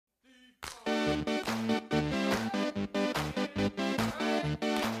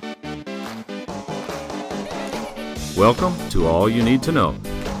Welcome to All You Need to Know,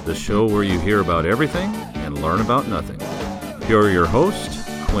 the show where you hear about everything and learn about nothing. Here are your hosts,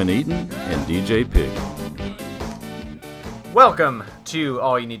 Quinn Eaton and DJ Pig. Welcome to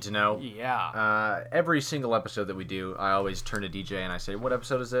All You Need to Know. Yeah. Every single episode that we do, I always turn to DJ and I say, "What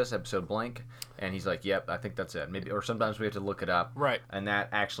episode is this? Episode blank?" And he's like, "Yep, I think that's it." Maybe, or sometimes we have to look it up. Right. And that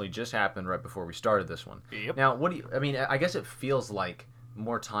actually just happened right before we started this one. Yep. Now, I guess it feels like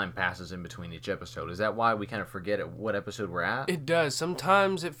more time passes in between each episode. Is that why we kind of forget at what episode we're at? It does.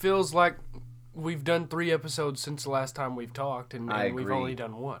 Sometimes it feels like we've done 3 episodes since the last time we've talked, and we've only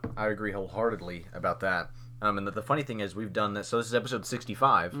done 1. I agree wholeheartly about that. And the funny thing is, we've done this. So this is episode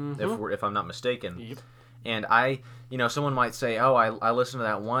 65, if I'm not mistaken. Yep. And someone might say, "Oh, I listened to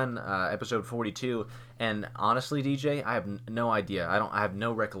that one episode 42," and honestly, DJ, I have no idea. I have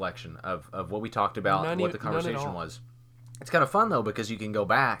no recollection of what we talked about, what the conversation was. It's kind of fun though, because you can go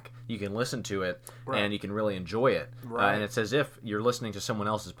back, you can listen to it, and you can really enjoy it. Right. And it's as if you're listening to someone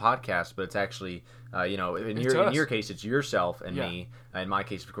else's podcast, but it's actually, in your case, it's yourself and me. In my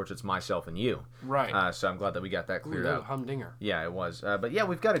case, of course, it's myself and you. Right. So I'm glad that we got that cleared up. Humdinger. Yeah, it was. But yeah,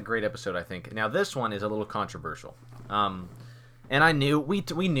 we've got a great episode, I think. Now, this one is a little controversial. And I knew,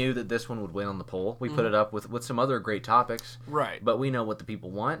 we knew that this one would win on the poll. We put it up with some other great topics. Right. But we know what the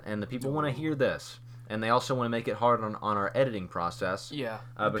people want, and the people want to hear this. And they also want to make it hard on our editing process. Yeah.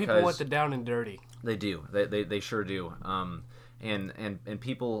 Because people want the down and dirty. They do. They sure do. And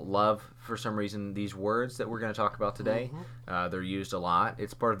people love, for some reason, these words that we're going to talk about today. They're used a lot.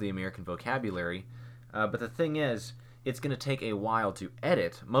 It's part of the American vocabulary. But the thing is, it's going to take a while to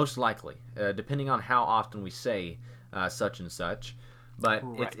edit, most likely, depending on how often we say such and such. But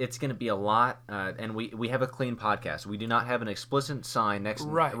it's going to be a lot, and we have a clean podcast. We do not have an explicit sign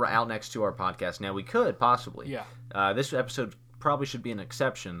out next to our podcast. Now, we could, possibly. Yeah. This episode probably should be an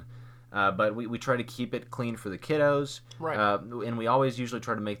exception, but we try to keep it clean for the kiddos. Right. And we always usually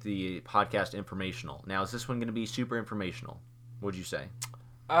try to make the podcast informational. Now, is this one going to be super informational? What'd you say?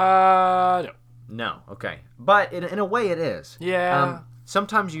 No. No, okay. But in a way, it is. Yeah.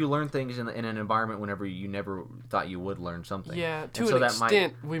 Sometimes you learn things in an environment whenever you never thought you would learn something. Yeah, to an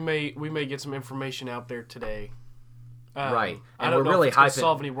extent, we may get some information out there today. Right, and I don't know if it's going to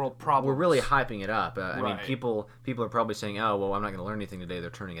solve any world problems. We're really hyping it up. I mean, Right. people are probably saying, "Oh, well, I'm not going to learn anything today." They're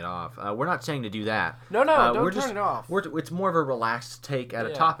turning it off. We're not saying to do that. No, don't turn it off. It's more of a relaxed take at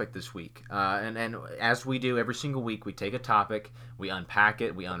a topic this week. And as we do every single week, we take a topic, we unpack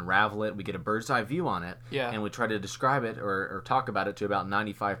it, we unravel it, we get a bird's eye view on it, and we try to describe it or talk about it to about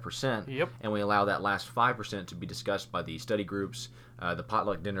 95%. Yep. And we allow that last 5% to be discussed by the study groups, the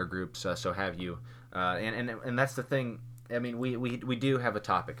potluck dinner groups, so have you. And that's the thing. I mean, we do have a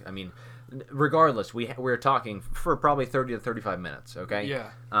topic. I mean, regardless, we're talking for probably 30 to 35 minutes. Okay.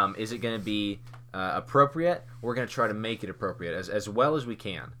 Yeah. Is it going to be appropriate? We're going to try to make it appropriate as well as we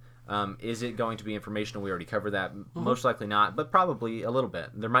can. Is it going to be informational? We already covered that. Most likely not, but probably a little bit.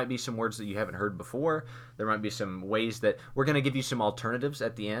 There might be some words that you haven't heard before. There might be some ways that we're going to give you some alternatives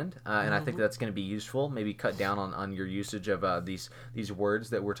at the end, and I think that's going to be useful. Maybe cut down on your usage of these words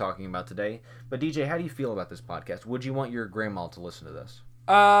that we're talking about today. But DJ, how do you feel about this podcast? Would you want your grandma to listen to this?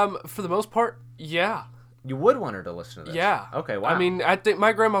 For the most part, yeah. You would want her to listen to this? Yeah. Okay. Wow. I mean, I think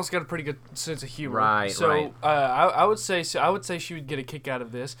my grandma's got a pretty good sense of humor. Right. So, right. I would say she would get a kick out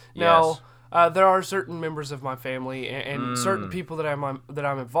of this. Now, there are certain members of my family and certain people that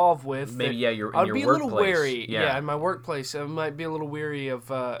I'm involved with. Maybe I'd be a little wary. Yeah. In my workplace, I might be a little weary of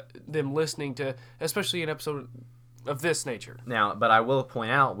them listening to, especially an episode of this nature. Now, but I will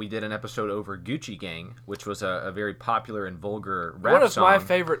point out, we did an episode over Gucci Gang, which was a very popular and vulgar rap song. One of my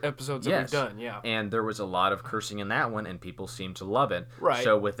favorite episodes that we've done, yeah. And there was a lot of cursing in that one, and people seemed to love it. Right.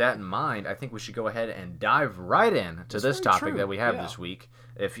 So with that in mind, I think we should go ahead and dive right in to this topic that we have this week.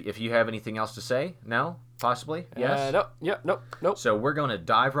 If you have anything else to say, no? Possibly? Yes? Nope. So we're going to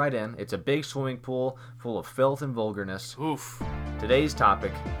dive right in. It's a big swimming pool full of filth and vulgarness. Oof. Today's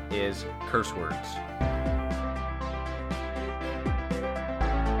topic is curse words.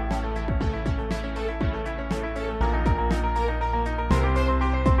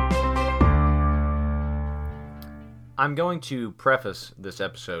 I'm going to preface this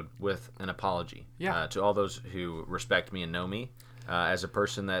episode with an apology to all those who respect me and know me as a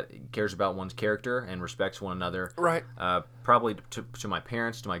person that cares about one's character and respects one another. Right. Probably to my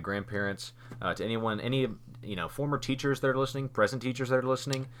parents, to my grandparents, to anyone, any former teachers that are listening, present teachers that are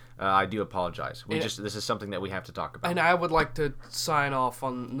listening, I do apologize. This is something that we have to talk about. And I would like to sign off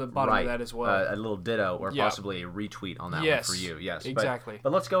on the bottom of that as well. A little ditto or possibly a retweet on that one for you. Yes, exactly.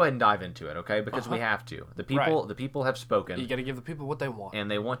 But let's go ahead and dive into it, okay? Because we have to. The people have spoken. You got to give the people what they want. And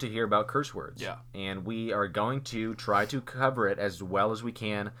they want to hear about curse words. Yeah. And we are going to try to cover it as well as we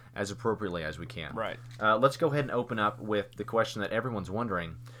can, as appropriately as we can. Right. Let's go ahead and open up with the question that everyone's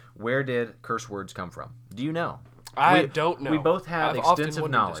wondering. Where did curse words come from? Do you know? I don't know. We both have extensive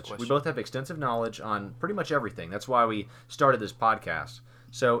knowledge. We both have extensive knowledge on pretty much everything. That's why we started this podcast.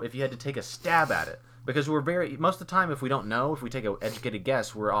 So if you had to take a stab at it, because most of the time if we don't know, if we take an educated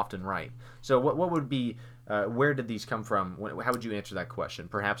guess, we're often right. So what would be, where did these come from? How would you answer that question?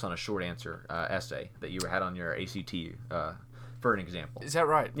 Perhaps on a short answer essay that you had on your ACT for an example. Is that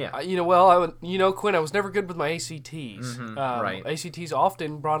right? Yeah. Quinn, I was never good with my ACTs. Right. ACTs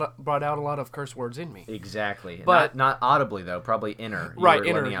often brought out a lot of curse words in me. Exactly. But not audibly, though. Probably inner. Right,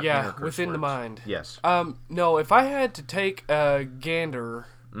 inner within the mind. Yes. No, if I had to take a gander,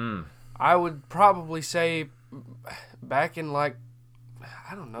 I would probably say back in I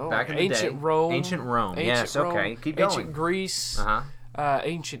don't know. Back in ancient the day. Rome. Ancient Rome. Yes, okay. Keep going. Ancient Greece.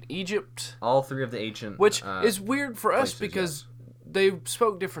 Ancient Egypt. All three of the ancient Which is weird for us because they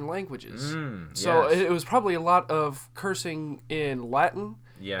spoke different languages. So it was probably a lot of cursing in Latin,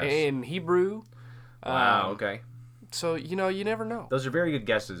 in Hebrew. Wow, okay. So, you never know. Those are very good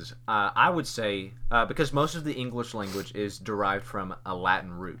guesses. I would say, because most of the English language is derived from a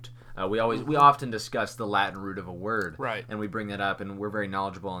Latin root. We often discuss the Latin root of a word. Right. And we bring that up, and we're very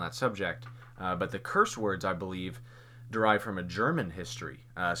knowledgeable on that subject. But the curse words, I believe, derive from a German history.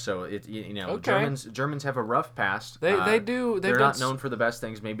 So Germans have a rough past. They do. They're not known for the best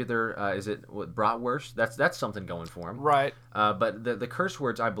things. Maybe they're bratwurst. That's something going for them. Right. But the curse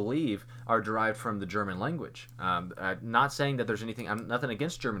words, I believe, are derived from the German language. Not saying that there's anything. I'm nothing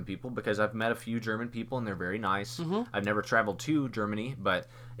against German people because I've met a few German people and they're very nice. I've never traveled to Germany, but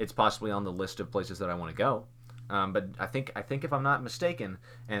it's possibly on the list of places that I want to go. But I think if I'm not mistaken,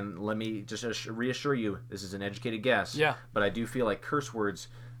 and let me just reassure you, this is an educated guess. Yeah. But I do feel like curse words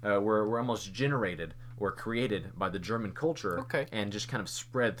were almost generated or created by the German culture. Okay. And just kind of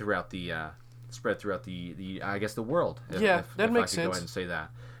spread throughout the I guess the world. That makes sense. Go ahead and say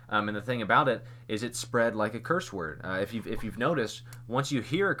that. And the thing about it is it spread like a curse word. If you've noticed, once you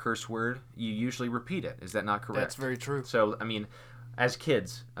hear a curse word, you usually repeat it. Is that not correct? That's very true. So as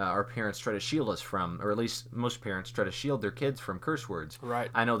kids, our parents try to shield us from, or at least most parents try to shield their kids from curse words.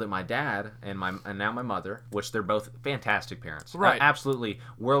 Right. I know that my dad and now my mother, which they're both fantastic parents. Right. Absolutely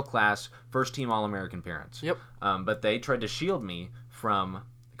world-class, first-team All-American parents. Yep. But they tried to shield me from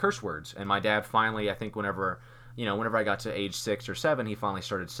curse words. And my dad finally, I think whenever I got to age 6 or 7, he finally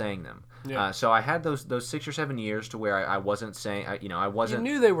started saying them. Yeah. So I had those 6 or 7 years to where I wasn't saying, I wasn't.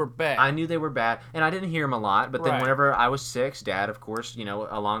 You knew they were bad. I knew they were bad, and I didn't hear them a lot. But then Right. whenever I was 6, Dad, of course,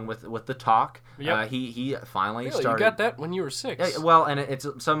 along with the talk, Yep. he finally Really? started. You got that when you were 6? Yeah, well, and it's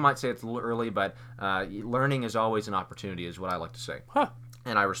some might say it's a little early, but learning is always an opportunity, is what I like to say. Huh.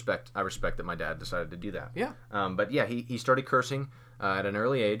 And I respect that my dad decided to do that. Yeah. But yeah, he started cursing at an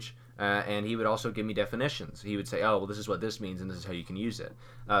early age. And he would also give me definitions. He would say, oh, well, this is what this means, and this is how you can use it.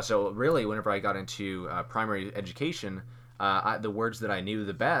 So really, whenever I got into primary education, the words that I knew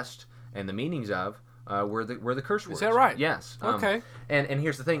the best and the meanings of were the curse words. Is that right? Yes. Okay. And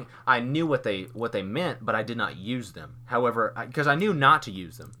here's the thing: I knew what they meant, but I did not use them. However, because I knew not to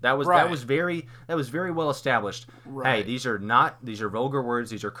use them, that was very well established. Right. Hey, these are vulgar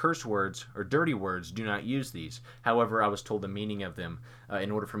words. These are curse words or dirty words. Do not use these. However, I was told the meaning of them in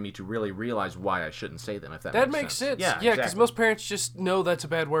order for me to really realize why I shouldn't say them. If that makes sense. Yeah, because exactly. most parents just know that's a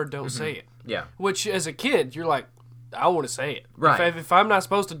bad word. Don't say it. Yeah. Which, as a kid, you're like, I want to say it. Right. If I'm not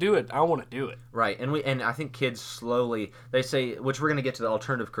supposed to do it, I want to do it. Right. And I think kids slowly, they say, which we're going to get to the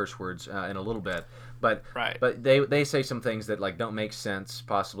alternative curse words in a little bit, but Right. But they say some things that don't make sense,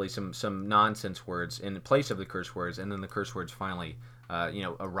 possibly some nonsense words in place of the curse words, and then the curse words finally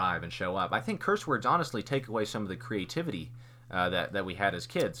arrive and show up. I think curse words honestly take away some of the creativity that we had as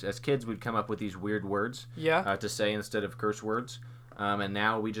kids. As kids, we'd come up with these weird words to say instead of curse words. And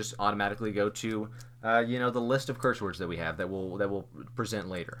now we just automatically go to, the list of curse words that we have that we'll present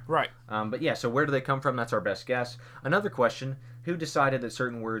later. Right. But yeah, so where do they come from? That's our best guess. Another question: who decided that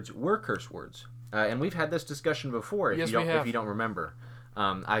certain words were curse words? And we've had this discussion before. If you don't remember,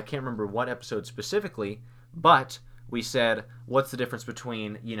 I can't remember what episode specifically, but we said, what's the difference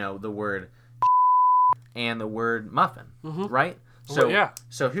between the word and the word muffin, right? So yeah.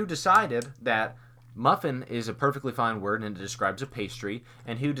 So who decided that muffin is a perfectly fine word, and it describes a pastry.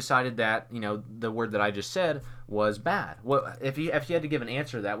 And who decided that, the word that I just said was bad? What if you had to give an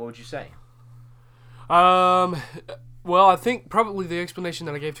answer to that? What would you say? Well, I think probably the explanation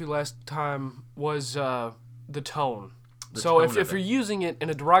that I gave to you last time was the tone. So if you're using it in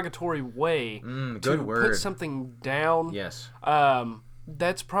a derogatory way to put something down, yes,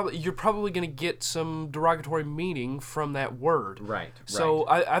 you're probably going to get some derogatory meaning from that word. Right. So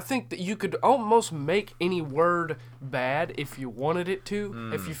I think that you could almost make any word bad if you wanted it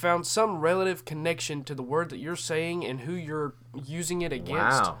to, if you found some relative connection to the word that you're saying and who you're using it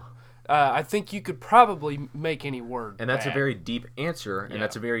against. Wow. I think you could probably make any word And that's bad. a very deep answer, and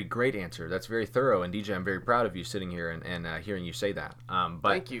that's a very great answer. That's very thorough, and DJ, I'm very proud of you sitting here and hearing you say that. But,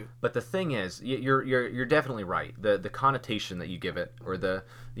 Thank you. But the thing is, you're definitely right. The connotation that you give it, or the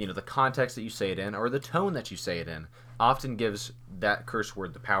context that you say it in, or the tone that you say it in, often gives that curse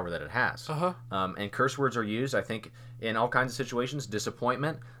word the power that it has. And curse words are used, I think, in all kinds of situations: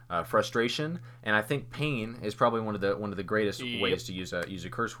 disappointment, frustration, and I think pain is probably one of the greatest ways to use a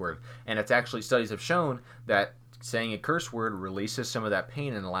curse word. And it's actually, studies have shown that saying a curse word releases some of that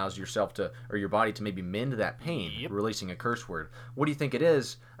pain and allows yourself to, or your body to maybe mend that pain, releasing a curse word. What do you think it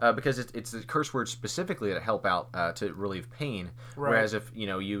is? Because it's the curse words specifically that help out to relieve pain. Right. Whereas if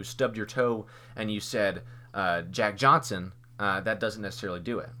you stubbed your toe and you said Jack Johnson, that doesn't necessarily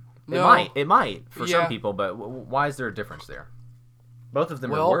do it. No. It might for some people, but why is there a difference there? Both of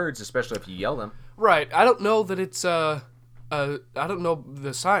them are words, especially if you yell them. Right. I don't know that it's I don't know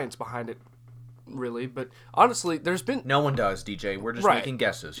the science behind it, really, but honestly, there's been... No one does, DJ. We're just making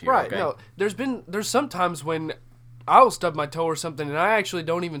guesses here, right, okay? No, there's sometimes when I'll stub my toe or something, and I actually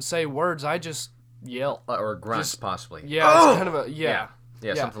don't even say words, I just yell. Or grunt, possibly. Yeah, it's kind of a... Yeah,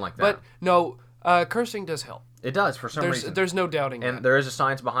 something like that. But, no, cursing does help. It does, for some reason. There's no doubting and that. there is a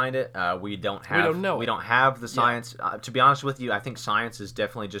science behind it. We don't know. We don't have the science. To be honest with you, I think science is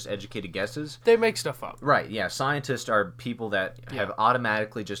definitely just educated guesses. They make stuff up. Right, yeah. Scientists are people that have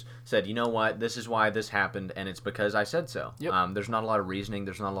automatically just said, you know what, this is why this happened, and it's because I said so. Yep. There's not a lot of reasoning.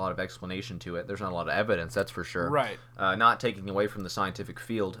 There's not a lot of explanation to it. There's not a lot of evidence, that's for sure. Right. Not taking away from the scientific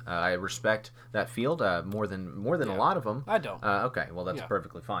field. I respect that field more than a lot of them. I don't. Okay, well, that's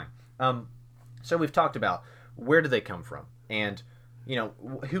perfectly fine. So we've talked about where do they come from, and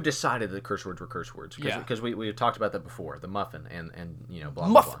who decided that curse words were curse words? Because we talked about that before. The muffin and blah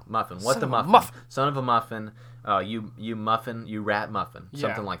blah blah. Muffin. What the muffin? Son of a muffin. You muffin. You rat muffin.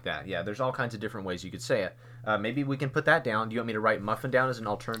 Something like that. Yeah. There's all kinds of different ways you could say it. Maybe we can put that down. Do you want me to write muffin down as an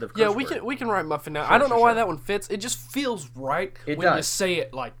alternative curse word? We can write muffin down. I don't know why that one fits. It just feels right when you say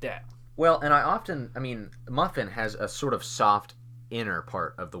it like that. Well, and muffin has a sort of soft inner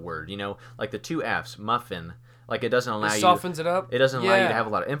part of the word, like the two F's, muffin, like it doesn't allow softens it up. It doesn't allow you to have a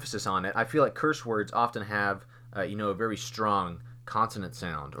lot of emphasis on it. I feel like curse words often have a very strong consonant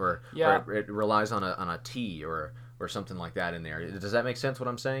sound, or it relies on a T or something like that in there. Does that make sense what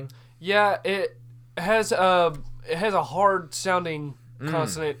I'm saying? Yeah, it has a hard sounding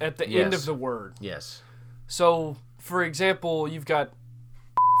consonant at the end of the word. Yes. So, for example, you've got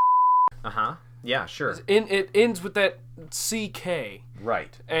Yeah, sure. It ends with that CK.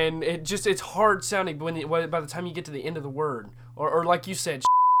 Right. And it's hard sounding by the time you get to the end of the word. Or like you said,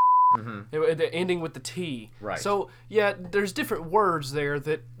 the ending with the T. Right. So, yeah, there's different words there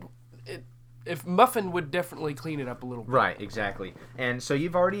that if muffin would definitely clean it up a little bit. Right, exactly. And so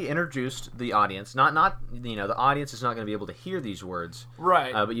you've already introduced the audience. Not the audience is not going to be able to hear these words.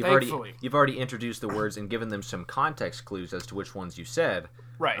 Right. But you've already introduced the words and given them some context clues as to which ones you said.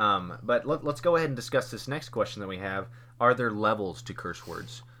 Right. But let's go ahead and discuss this next question that we have. Are there levels to curse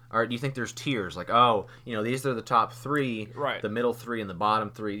words? Or do you think there's tiers? Like, these are the top 3, right, the middle 3, and the bottom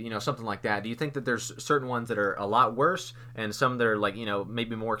 3, something like that. Do you think that there's certain ones that are a lot worse and some that are, like,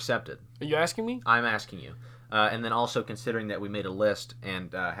 maybe more accepted? Are you asking me? I'm asking you. And then also considering that we made a list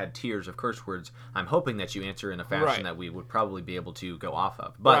and had tiers of curse words, I'm hoping that you answer in a fashion that we would probably be able to go off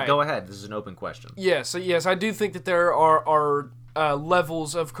of. But go ahead. This is an open question. Yes, I do think that there are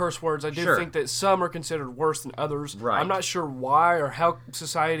levels of curse words. I do think that some are considered worse than others. Right. I'm not sure why or how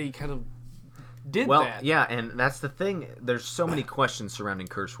society kind of did that. Well, yeah, and that's the thing. There's so many questions surrounding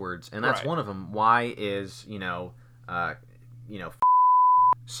curse words, and that's one of them. Why is,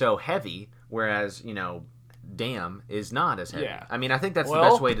 so heavy, whereas, damn is not as heavy? Yeah. I mean, I think that's the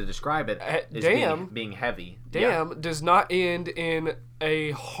best way to describe it, is damn, being heavy. Damn does not end in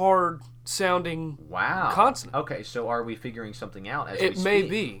a hard sounding consonant. Okay, so are we figuring something out as it we may speak?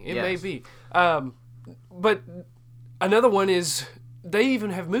 be. It may be. But another one is they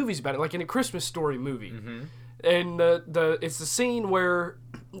even have movies about it, like in a Christmas Story movie. Mm-hmm. And it's the scene where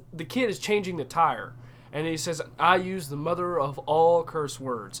the kid is changing the tire. And he says, I use the mother of all curse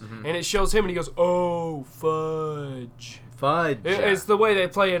words. And it shows him, and he goes, oh, fudge. Fudge. It's the way they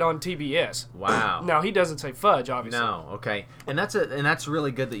play it on TBS. Wow. Now, he doesn't say fudge, obviously. No, okay. And that's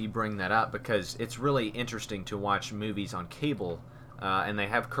really good that you bring that up, because it's really interesting to watch movies on cable, and they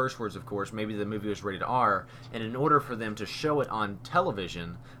have curse words, of course. Maybe the movie was rated R, and in order for them to show it on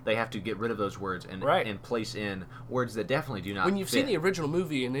television, they have to get rid of those words and place in words that definitely do not When you've fit. seen the original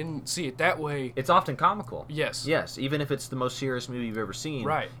movie and then see it that way, It's often comical. Yes. Yes, even if it's the most serious movie you've ever seen.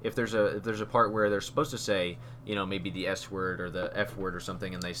 Right. If there's a part where they're supposed to say, maybe the S word or the F word or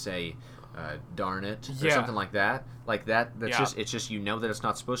something, and they say, darn it, or something like that. That's it's just that it's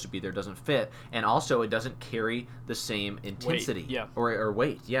not supposed to be there, doesn't fit, and also it doesn't carry the same intensity or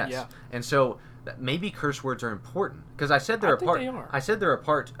weight. Yes. Yeah. And so maybe curse words are important, because I said they're a part. they are. I said they're a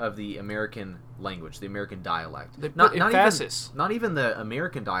part of the American language, the American dialect. They put emphasis. Not even the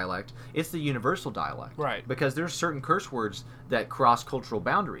American dialect. It's the universal dialect. Right. Because there's certain curse words that cross cultural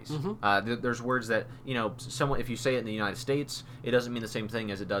boundaries. There's words that someone, if you say it in the United States, it doesn't mean the same thing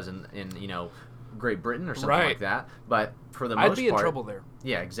as it does in Great Britain or something like that. But for the most part, I'd be in trouble there.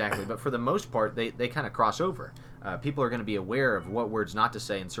 Yeah, exactly. But for the most part, they kind of cross over. People are going to be aware of what words not to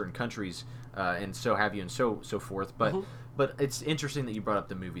say in certain countries, and so have you, and so forth. But it's interesting that you brought up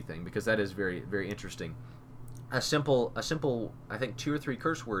the movie thing, because that is very, very interesting. A simple, I think 2 or 3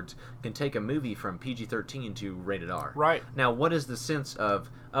 curse words can take a movie from PG-13 to rated R. Right. Now, what is the sense of,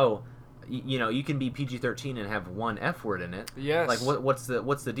 you can be PG-13 and have 1 F word in it? Yes. Like, what's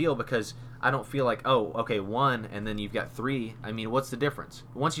the deal? Because I don't feel like, 1, and then you've got 3. I mean, what's the difference?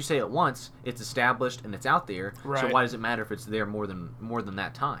 Once you say it once, it's established and it's out there. Right. So why does it matter if it's there more than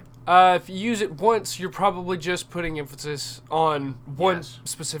that time? If you use it once, you're probably just putting emphasis on one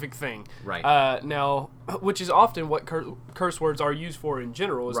specific thing. Right. Now, which is often what curse words are used for in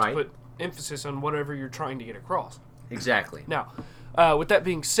general, is to put emphasis on whatever you're trying to get across. Exactly. Now, with that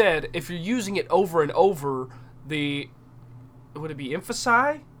being said, if you're using it over and over, would it be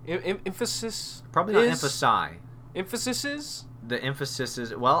emphasis? Probably not emphasize. Emphasis is? The emphasis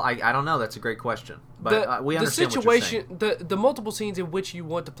is, well, I don't know. That's a great question. But we understand the situation, what you're saying. the multiple scenes in which you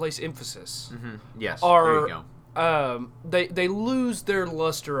want to place emphasis Yes, are, there you go. They lose their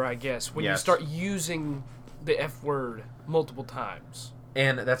luster, I guess, when you start using the F word multiple times.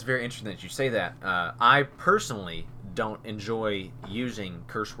 And that's very interesting that you say that. I personally don't enjoy using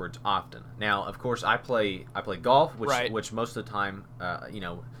curse words often. Now, of course, I play golf, which most of the time,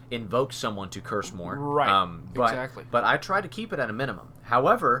 invokes someone to curse more. Right. Exactly. But I try to keep it at a minimum.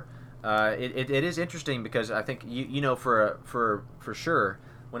 However, it is interesting, because I think for sure,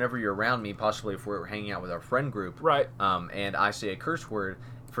 whenever you're around me, possibly if we're hanging out with our friend group, right, and I say a curse word,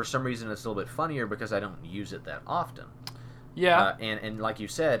 for some reason it's a little bit funnier because I don't use it that often. Yeah. And like you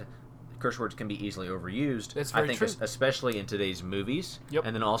said, curse words can be easily overused. That's very true. Especially in today's movies. Yep.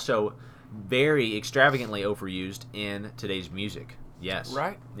 And then also very extravagantly overused in today's music. Yes.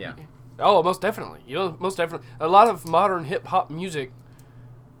 Right. Yeah. Oh, most definitely. Most definitely. A lot of modern hip hop music.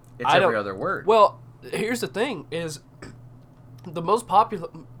 It's every other word. Well, here's the thing: is the most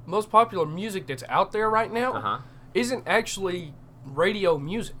popular music that's out there right now isn't actually radio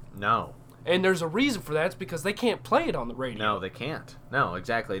music. No. And there's a reason for that. It's because they can't play it on the radio. No, they can't. No,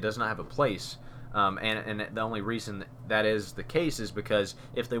 exactly. It does not have a place. And the only reason that is the case is because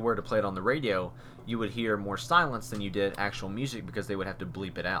if they were to play it on the radio, you would hear more silence than you did actual music, because they would have to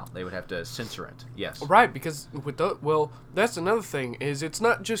bleep it out. They would have to censor it. Yes. Right, because that's another thing, is it's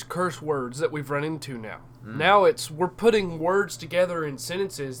not just curse words that we've run into now. Now we're putting words together in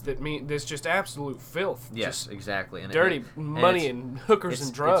sentences that's just absolute filth. Yes, exactly. And dirty money and hookers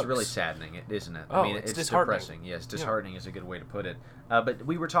and drugs. It's really saddening, isn't it? Oh, I mean, it's depressing. disheartening. Yes, disheartening is a good way to put it. But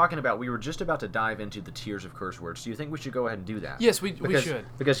we were just about to dive into the tiers of curse words. Do you think we should go ahead and do that? Yes, we should.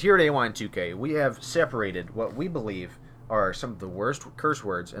 Because here at AY2K, we have separated what we believe are some of the worst curse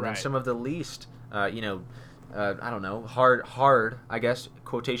words, and then some of the least, I don't know, hard, I guess,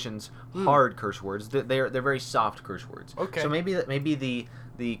 quotations, hard curse words. They're very soft curse words. Okay. So maybe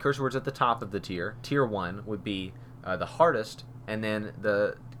the curse words at the top of the tier 1 would be the hardest, and then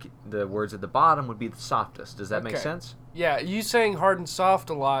the words at the bottom would be the softest. Does that make sense? Yeah, you saying hard and soft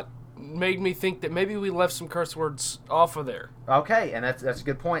a lot made me think that maybe we left some curse words off of there. Okay, and that's a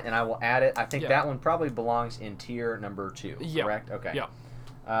good point, and I will add it. I think that one probably belongs in tier number 2. Yeah. Correct? Okay. Yeah.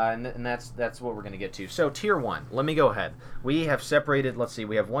 And that's what we're going to get to. So tier 1, let me go ahead. We have separated, let's see,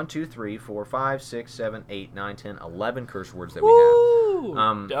 we have 1, 2, 3, 4, 5, 6, 7, 8, 9, 10, 11 curse words that we have.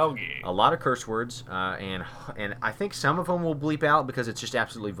 Woo! Doggy. A lot of curse words, and I think some of them will bleep out because it's just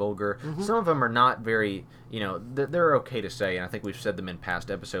absolutely vulgar. Some of them are not very, they're okay to say, and I think we've said them in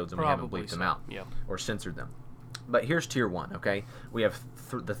past episodes, and we haven't bleeped them out or censored them. But here's tier 1, okay? We have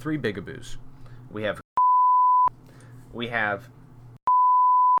the 3 bigaboos. We have,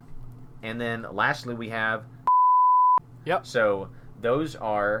 and then lastly we have. Yep. So those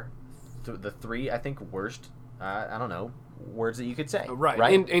are the 3, I think, worst, words that you could say. Right.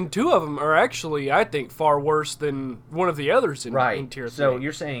 Right. And 2 of them are actually, I think, far worse than one of the others in tier 3. So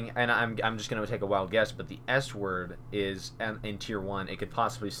you're saying, and I'm just going to take a wild guess, but the S word is in tier 1. It could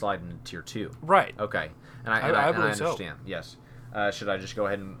possibly slide into tier 2. Right. Okay. And I believe so. understand. Yes. Should I just go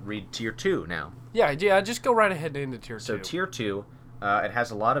ahead and read tier 2 now? Yeah. Just go right ahead into tier 2. So tier 2, it has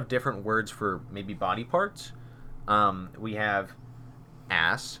a lot of different words for maybe body parts. We have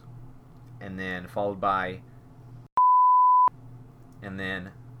ass, and then followed by, and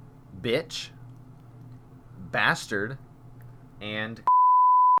then bitch, bastard, and.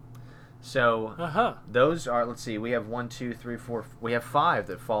 So those are, let's see, we have 1, 2, 3, 4, we have 5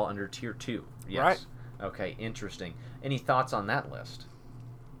 that fall under tier 2. Yes. Right. Okay, interesting. Any thoughts on that list?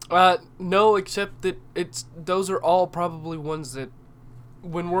 No, except that those are all probably ones that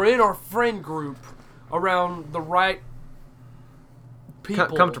when we're in our friend group around the right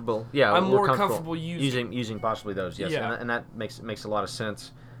people, comfortable. Yeah, I'm we're more comfortable using possibly those. Yes, Yeah. and that makes a lot of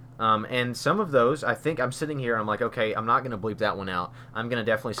sense. And some of those, I think I'm sitting here, I'm like, okay, I'm not going to bleep that one out. I'm going to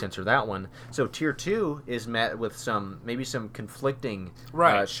definitely censor that one. So tier 2 is met with maybe some conflicting,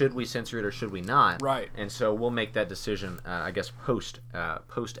 right. Should we censor it or should we not? Right. And so we'll make that decision, I guess, post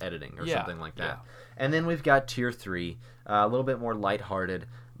editing or something like that. Yeah. And then we've got tier 3, a little bit more lighthearted,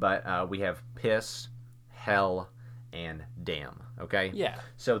 but we have piss, hell, and damn. Okay? Yeah.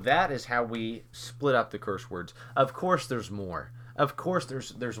 So that is how we split up the curse words. Of course, there's more. Of course,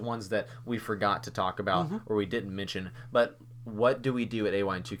 there's ones that we forgot to talk about or we didn't mention. But what do we do at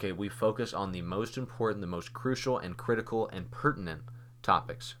AY2K? We focus on the most important, the most crucial, and critical, and pertinent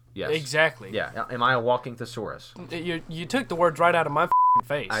topics. Yes. Exactly. Yeah. Am I a walking thesaurus? You took the words right out of my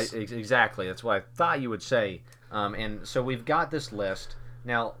face. Exactly. That's what I thought you would say. And so we've got this list.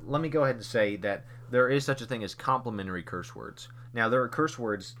 Now, let me go ahead and say that there is such a thing as complementary curse words. Now, there are curse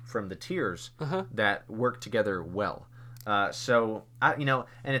words from the tiers that work together well. So,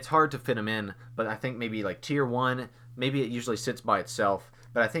 and it's hard to fit them in, but I think maybe like tier 1, maybe it usually sits by itself,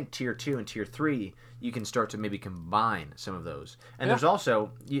 but I think tier 2 and tier 3, you can start to maybe combine some of those. And there's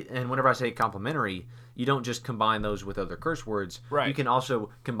also, and whenever I say complementary, you don't just combine those with other curse words. Right. You can also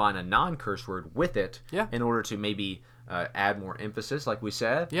combine a non-curse word with it Yeah. in order to maybe add more emphasis, like we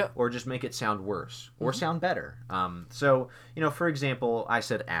said, Yep. or just make it sound worse or sound better. So, for example, I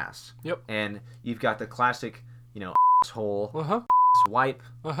said ass. Yep. And you've got the classic, asshole, wipe,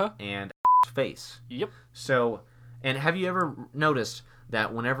 and face. Yep. So, and have you ever noticed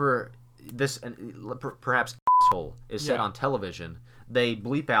that whenever this, perhaps asshole is said on television, they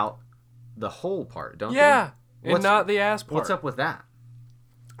bleep out the whole part, don't they? Yeah. And not the ass part. What's up with that?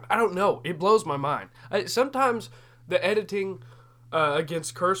 I don't know. It blows my mind. Sometimes the editing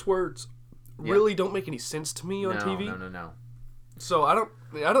against curse words really don't make any sense to me on TV. No. So I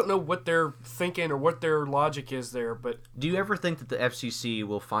don't know what they're thinking or what their logic is there, but do you ever think that the FCC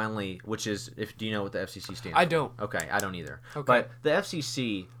will finally, do you know what the FCC stands for? I don't. Okay, I don't either. Okay. But the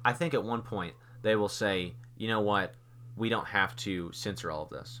FCC, I think at one point they will say, you know what, we don't have to censor all of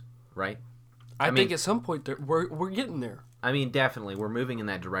this, right? I think at some point we're getting there. I mean, definitely, we're moving in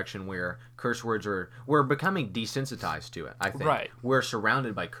that direction where curse words we're becoming desensitized to it, I think. Right. We're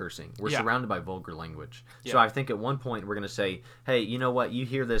surrounded by cursing. We're surrounded by vulgar language. So I think at one point we're going to say, hey, you know what, you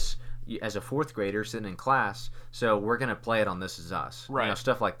hear this as a 4th grader sitting in class, so we're going to play it on This Is Us. Right.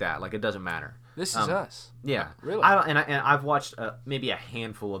 Stuff like that. Like, it doesn't matter. This Is Us. Yeah. Really? I've watched maybe a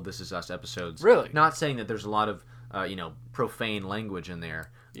handful of This Is Us episodes. Really? Not saying that there's a lot of, profane language in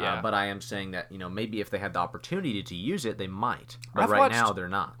there. Yeah. But I am saying that, maybe if they had the opportunity to use it, they might. But I've right now, watched they're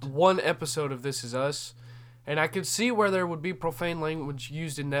not. One episode of This Is Us, and I could see where there would be profane language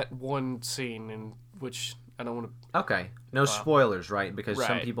used in that one scene, in which I don't want to... Okay. No spoilers, right? Because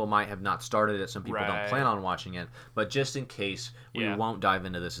some Right. people might have not started it. Some people don't Right. plan on watching it. But just in case, we Yeah. won't dive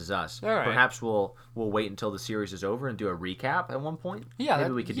into This Is Us. All right. Perhaps we'll wait until the series is over and do a recap at one point. Yeah,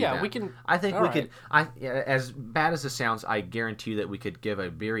 Maybe we could do yeah, that. we can- I think all we right. could. As bad as this sounds, I guarantee that we could give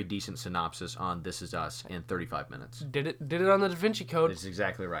a very decent synopsis on This Is Us in 35 minutes. Did it on the Da Vinci Code. That's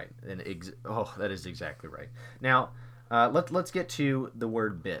exactly right. And that is exactly right. Now, let's get to the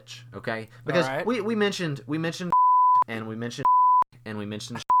word bitch, okay? Because right. we mentioned and we mentioned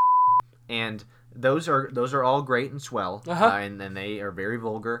and those are all great and swell, and they are very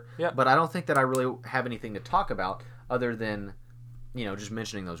vulgar. Yep. But I don't think that I really have anything to talk about other than, just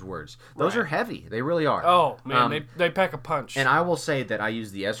mentioning those words. Those are heavy. They really are. Oh man, they pack a punch. And I will say that I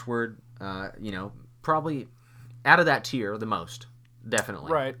use the S word, probably out of that tier the most,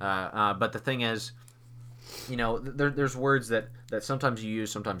 definitely. Right. But the thing is, there's words that sometimes you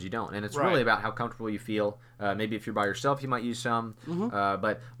use, sometimes you don't, and it's Right. really about how comfortable you feel. Maybe if you're by yourself, you might use some.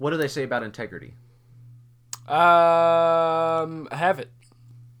 But what do they say about integrity? Have it.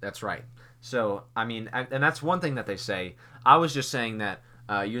 That's right. So, and that's one thing that they say. I was just saying that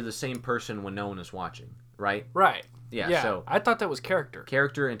you're the same person when no one is watching, right? Right. Yeah, so- I thought that was character.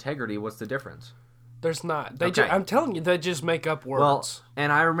 Character, integrity, what's the difference? There's not. Okay. I'm telling you, they just make up words. Well,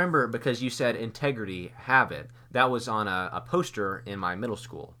 and I remember because you said integrity, have it. That was on a poster in my middle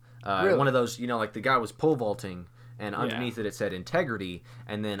school. Really? One of those, like the guy was pole vaulting, and underneath it said integrity,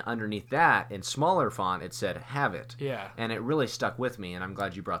 and then underneath that, in smaller font, it said have it. Yeah. And it really stuck with me, and I'm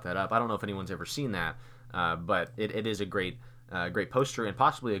glad you brought that up. I don't know if anyone's ever seen that, but it is a great poster and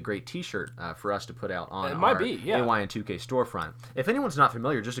possibly a great T-shirt for us to put out on It might our be, yeah. AYN2K storefront. If anyone's not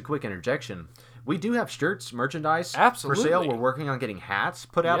familiar, just a quick interjection. We do have shirts, merchandise Absolutely. for sale. We're working on getting hats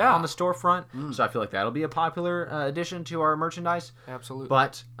put out Yeah. on the storefront, so I feel like that'll be a popular addition to our merchandise. Absolutely.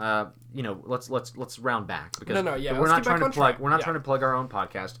 But let's round back because No, yeah, we're let's not get trying back to on plug. track. We're not Yeah. trying to plug our own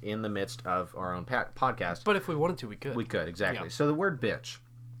podcast in the midst of our own podcast. But if we wanted to, we could. We could, exactly. Yeah. So the word bitch,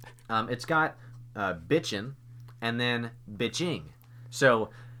 it's got bitchin' and then bitching. So,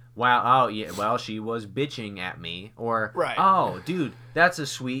 wow, oh yeah, well, she was bitching at me, or Right. oh, dude, that's a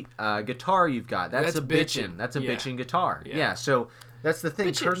sweet guitar you've got. That's a bitchin'. bitchin'. That's a Yeah. bitchin' guitar. Yeah. Yeah. So that's the thing.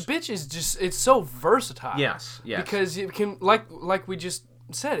 Bitch is just, it's so versatile. Yes. Because it can, like we just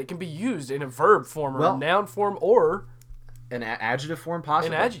said, it can be used in a verb form or Well- a noun form or An adjective form,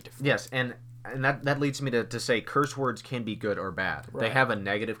 possibly. An adjective form. Yes, and that leads me to say curse words can be good or bad. They Right. have a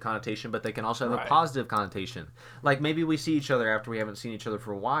negative connotation, but they can also have Right. a positive connotation. Like maybe we see each other after we haven't seen each other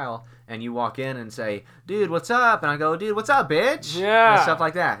for a while, and you walk in and say, "Dude, what's up?" And I go, "Dude, what's up, bitch?" Yeah. And stuff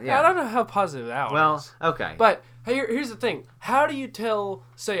like that. Yeah. I don't know how positive that Well, was. okay. But here's the thing. How do you tell,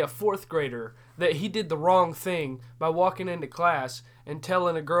 say, a fourth grader that he did the wrong thing by walking into class and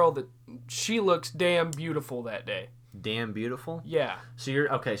telling a girl that she looks damn beautiful that day? Damn beautiful. Yeah. So you're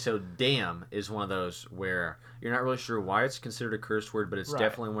okay. So damn is one of those where you're not really sure why it's considered a curse word, but it's Right.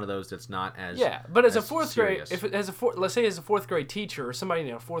 definitely one of those that's not as Yeah, but as a fourth serious. grade, let's say as a fourth grade teacher or somebody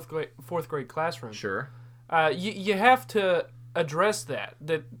in a fourth grade classroom, Sure. you have to address that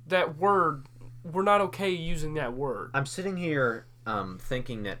word. We're not okay using that word. I'm sitting here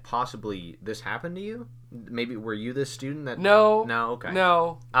thinking that possibly this happened to you. Maybe were you this student that? No. No. Okay.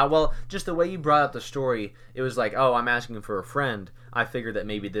 No. Well, just the way you brought up the story, it was like, oh, I'm asking for a friend. I figured that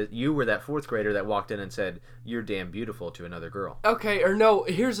maybe that you were that fourth grader that walked in and said, "You're damn beautiful" to another girl. Okay, or no.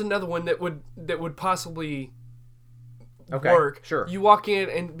 Here's another one that would possibly Okay. work. Sure. You walk in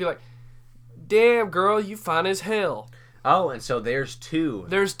and be like, "Damn girl, you fine as hell." Oh, and so there's two.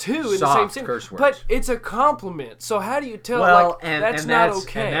 There's two in the same Soft sentence, curse words. but it's a compliment. So how do you tell? Well, like, and that's and not that's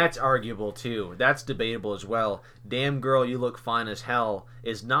okay. and that's arguable too. That's debatable as well. Damn girl, you look fine as hell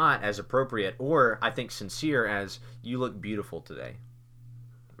is not as appropriate, or I think sincere as you look beautiful today.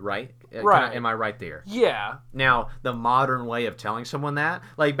 Right? Right. Am I right there? Yeah. Now, the modern way of telling someone that,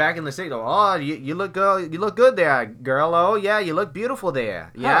 like back in the States, oh, you look good there, girl. Oh, yeah, you look beautiful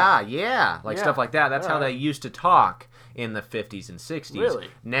there. Yeah, yeah. Like Yeah. stuff like that. That's how Alright. they used to talk in the 50s and 60s. Really?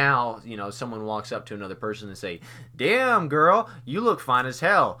 Now, someone walks up to another person and say, "Damn, girl, you look fine as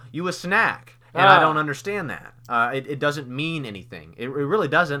hell. You a snack." And I don't understand that. It doesn't mean anything. It really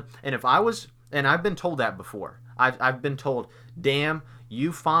doesn't. And if I was, and I've been told that before. I've been told, "Damn,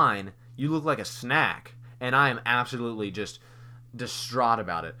 you fine. You look like a snack." And I am absolutely just distraught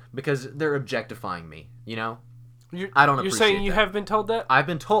about it because they're objectifying me, I don't You're appreciate saying you that. have been told that? I've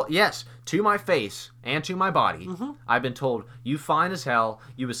been told, yes, to my face and to my body, Mm-hmm. I've been told, "You fine as hell,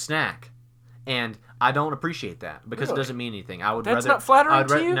 you a snack." And I don't appreciate that because it Really? doesn't mean anything. I would That's rather, not flattering I'd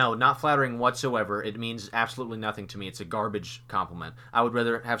to you? No, not flattering whatsoever. It means absolutely nothing to me. It's a garbage compliment. I would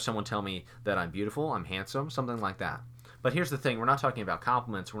rather have someone tell me that I'm beautiful, I'm handsome, something like that. But here's the thing. We're not talking about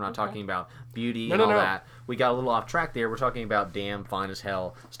compliments. We're not talking about beauty No, and no, all no. that. We got a little off track there. We're talking about damn, fine as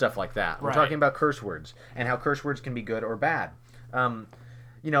hell, stuff like that. We're Right. talking about curse words and how curse words can be good or bad.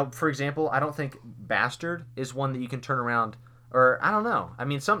 For example, I don't think bastard is one that you can turn around Or I don't know. I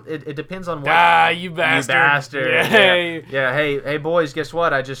mean, it depends on what. You bastard! You bastard! Yay. Yeah. Hey, boys. Guess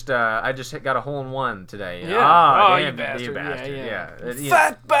what? I just got a hole in one today. Yeah. Damn, you bastard! Yeah.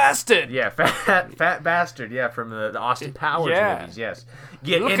 Fat bastard! Yeah, fat bastard. Yeah, from the Austin Powers movies. Yes.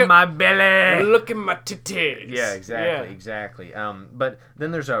 Get Look in at- my belly. Look at my titties. Yeah, exactly. But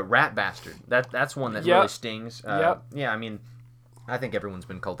then there's a rat bastard. That's one that Yep. really stings. Yep. Yeah, I mean, I think everyone's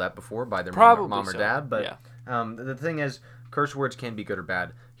been called that before by their Probably mom or so. dad. But Yeah. the thing is, curse words can be good or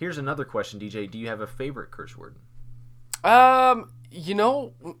bad. Here's another question, DJ. Do you have a favorite curse word? You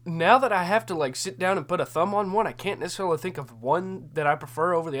know, now that I have to like sit down and put a thumb on one, I can't necessarily think of one that I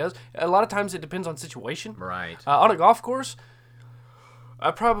prefer over the others. A lot of times it depends on situation. Right. On a golf course,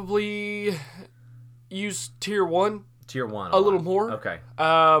 I probably use tier 1 Tier 1. a little more. Okay.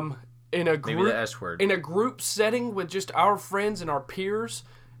 In a Maybe group the S word. in a group setting with just our friends and our peers,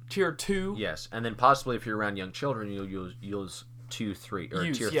 tier 2. Yes, and then possibly if you're around young children, you'll use tier 3.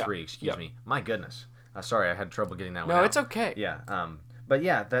 Excuse me. My goodness. Sorry, I had trouble getting that one No, out. it's okay. Yeah. But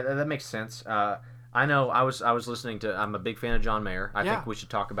yeah, that makes sense. I know. I was listening to. I'm a big fan of John Mayer. I think we should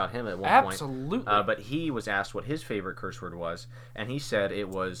talk about him at one point. Absolutely. But he was asked what his favorite curse word was, and he said it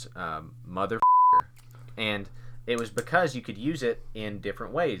was mother. And it was because you could use it in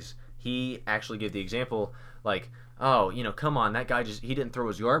different ways. He actually gave the example like, oh, come on, that guy he didn't throw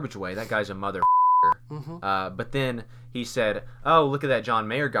his garbage away. That guy's a mother. Mm-hmm. But then he said, oh, look at that John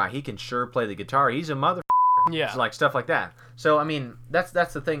Mayer guy. He can sure play the guitar. He's a mother. Yeah. It's like stuff like that. So, I mean, that's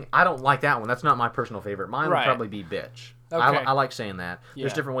the thing. I don't like that one. That's not my personal favorite. Mine would Right. probably be bitch. Okay. I like saying that. Yeah.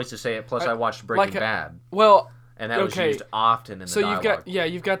 There's different ways to say it. Plus, I watched Breaking Bad. Well, And that was okay. used often in the so dialogue.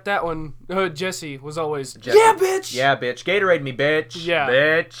 you've got that one. Jesse was always Jesse. yeah, bitch. Yeah, bitch. Gatorade me, bitch. Yeah.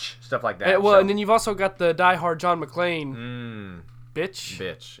 Bitch. Stuff like that. Well, and then you've also got the diehard John McClane. Bitch.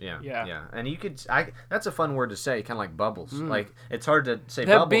 Bitch. Yeah. Yeah. And you could. That's a fun word to say, kind of like bubbles. Like it's hard to say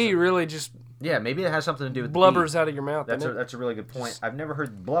That bubbles. B really just Yeah, maybe it has something to do with blubbers the out of your mouth. That's doesn't it? that's a really good point. I've never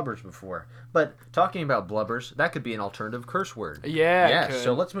heard blubbers before. But talking about blubbers, that could be an alternative curse word. Yeah. it Yeah, could.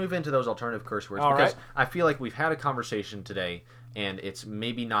 so let's move into those alternative curse words All because right. I feel like we've had a conversation today and it's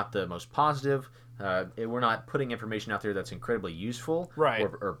maybe not the most positive. We're not putting information out there that's incredibly useful Right.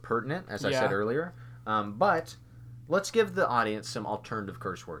 or pertinent, as I Yeah. said earlier. But let's give the audience some alternative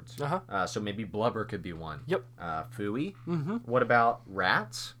curse words. Uh-huh. So maybe blubber could be one. Yep. Phooey. Mm-hmm. What about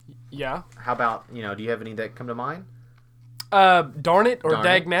rats? Yeah. How about, do you have any that come to mind? Darn it or Darn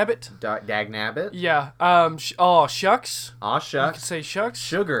it. dagnabbit. Dagnabbit. Yeah. Shucks. Aw, You could shucks. say shucks.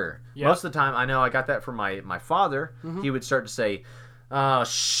 Sugar. Yeah. Most of the time, I know I got that from my father. Mm-hmm. He would start to say,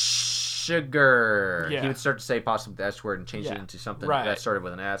 sugar. Yeah. He would start to say possibly the S word and change it Yeah. into something Right. that started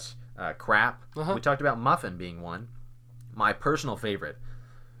with an S. Crap. Uh-huh. We talked about muffin being one. My personal favorite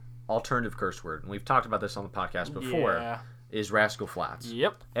alternative curse word, and we've talked about this on the podcast before, Yeah. is rascal flats.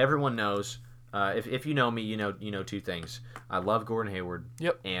 Yep. Everyone knows. If you know me, you know two things. I love Gordon Hayward.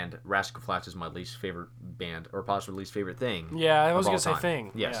 Yep. And Rascal Flatts is my least favorite band, or possibly least favorite thing. Yeah, I was of all gonna say time.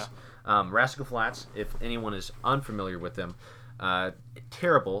 thing. Yes. Rascal Flatts, if anyone is unfamiliar with them,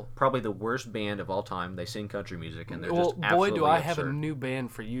 terrible, probably the worst band of all time. They sing country music, and they're Well, just boy, absolutely do I have a absurd. new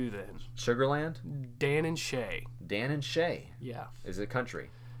band for you then. Sugarland, Dan and Shay. Dan and Shay. Yeah. Is it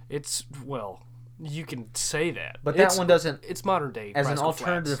country? It's you can say that, But that one doesn't. It's modern day. As an Rascal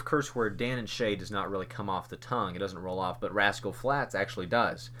alternative Flatts. curse word, Dan and Shay does not really come off the tongue. It doesn't roll off, but Rascal Flatts actually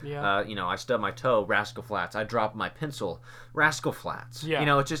does. Yeah. I stub my toe, Rascal Flatts. I drop my pencil, Rascal Flatts. Yeah.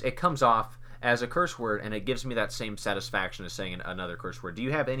 It comes off as a curse word, and it gives me that same satisfaction as saying another curse word. Do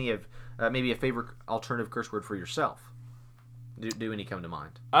you have any of maybe a favorite alternative curse word for yourself? Do any come to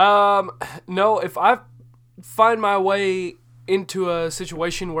mind? No. If I find my way into a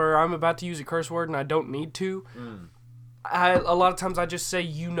situation where I'm about to use a curse word and I don't need to, a lot of times I just say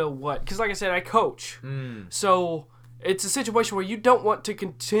you know what, because like I said, I coach, so it's a situation where you don't want to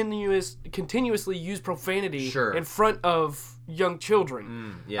continuously use profanity Sure. in front of young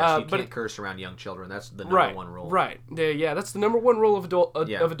children. Yes, you but can't curse around young children. That's the number Right, one rule. right. Yeah, that's the number one rule of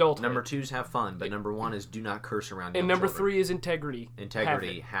adulthood. Number 2 is have fun, but number 1 is do not curse around young And number children. 3 is integrity.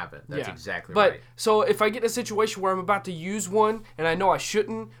 Integrity, Have have it. That's Yeah. exactly But right. so if I get in a situation where I'm about to use one and I know I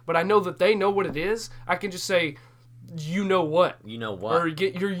shouldn't, but I know that they know what it is, I can just say, "You know what," You know what? or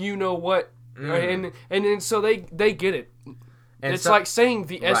get your "you know what," and then so they get it. And It's some- like saying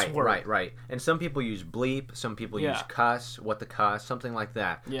the S word. Right. And some people use bleep, some people use Yeah. cuss, what the cuss, something like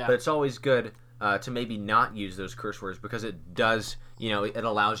that. Yeah. But it's always good to maybe not use those curse words because it does, it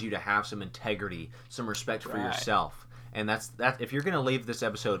allows you to have some integrity, some respect for Right. yourself. And that's that. If you're going to leave this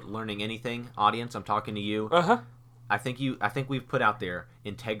episode learning anything, audience, I'm talking to you. Uh huh. I think we've put out there,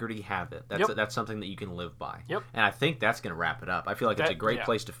 integrity, have it. That's something that you can live by. Yep. And I think that's going to wrap it up. I feel like it's a great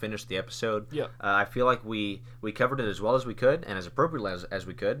place to finish the episode. Yep. I feel like we covered it as well as we could and as appropriately as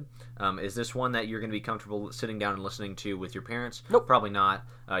we could. Is this one that you're going to be comfortable sitting down and listening to with your parents? Nope. Probably not.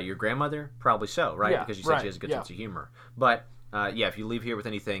 Your grandmother? Probably so, right? Yeah, because you said she has a good sense of humor. But if you leave here with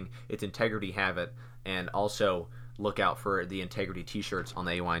anything, it's integrity, have it, and also look out for the integrity T-shirts on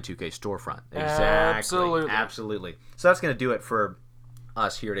the AYN2K storefront. Exactly. Absolutely. So that's going to do it for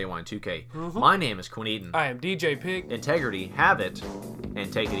us here at AYN2K. Mm-hmm. My name is Quinn Eaton. I am DJ Pig. Integrity, have it,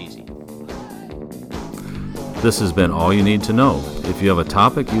 and take it easy. This has been All You Need to Know. If you have a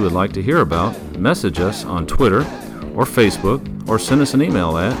topic you would like to hear about, message us on Twitter or Facebook, or send us an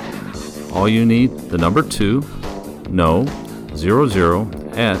email at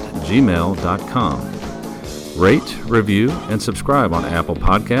allyouneedthe2know00@gmail.com. Rate, review, and subscribe on Apple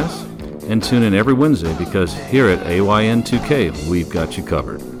Podcasts, and tune in every Wednesday because here at AYN2K, we've got you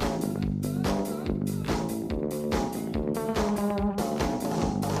covered.